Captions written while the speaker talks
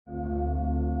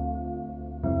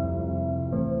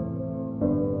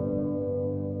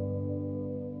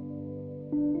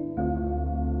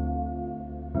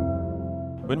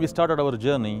When we started our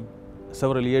journey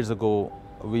several years ago,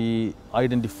 we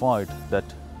identified that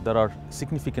there are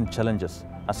significant challenges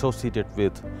associated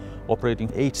with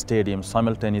operating 8 stadiums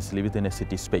simultaneously within a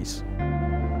city space.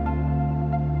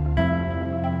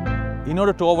 In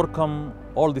order to overcome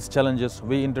all these challenges,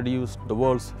 we introduced the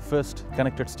world's first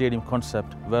connected stadium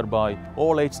concept, whereby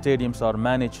all 8 stadiums are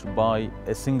managed by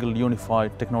a single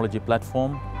unified technology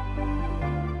platform.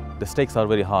 The stakes are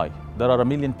very high. There are 1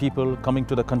 million people coming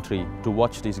to the country to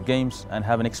watch these games and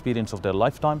have an experience of their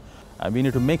lifetime. And we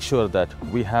need to make sure that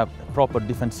we have a proper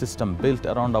defense system built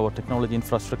around our technology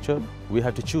infrastructure. We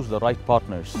have to choose the right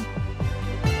partners.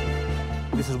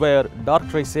 This is where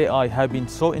Darktrace AI have been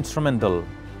so instrumental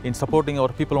in supporting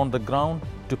our people on the ground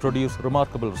to produce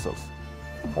remarkable results.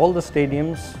 All the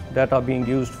stadiums that are being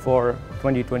used for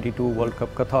 2022 World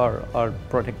Cup Qatar are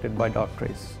protected by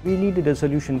Darktrace. We needed a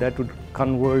solution that would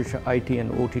converge IT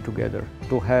and OT together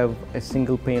to have a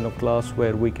single pane of glass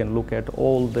where we can look at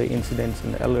all the incidents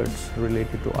and alerts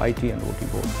related to IT and OT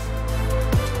both.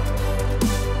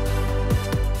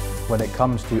 When it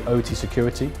comes to OT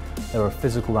security, there are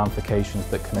physical ramifications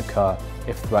that can occur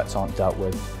if threats aren't dealt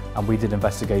with, and we did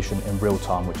investigation in real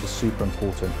time, which is super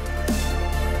important.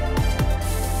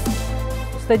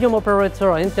 Stadium operators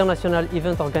or international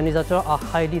event organizers are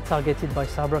highly targeted by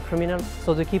cyber criminals,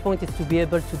 so the key point is to be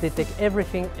able to detect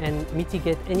everything and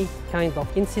mitigate any kind of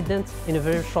incident in a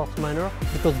very short manner,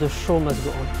 because the show must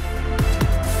go on.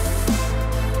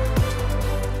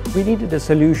 We needed a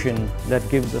solution that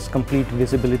gives us complete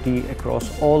visibility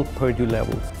across all Purdue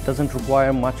levels, doesn't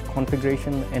require much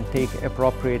configuration and take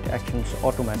appropriate actions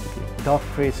automatically.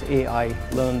 Darktrace AI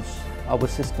learns our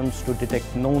systems to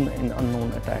detect known and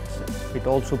unknown attacks. It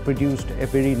also produced a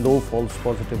very low false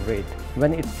positive rate.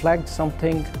 When it flagged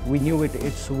something, we knew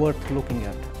it's worth looking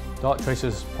at.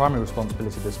 Darktrace's primary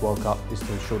responsibility this World Cup is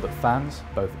to ensure that fans,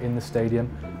 both in the stadium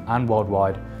and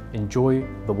worldwide, enjoy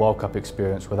the World Cup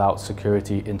experience without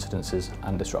security incidences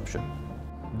and disruption.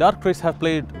 Darktrace have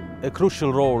played a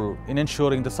crucial role in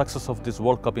ensuring the success of this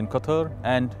World Cup in Qatar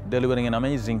and delivering an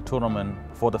amazing tournament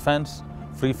for the fans,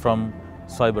 free from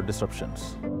cyber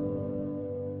disruptions.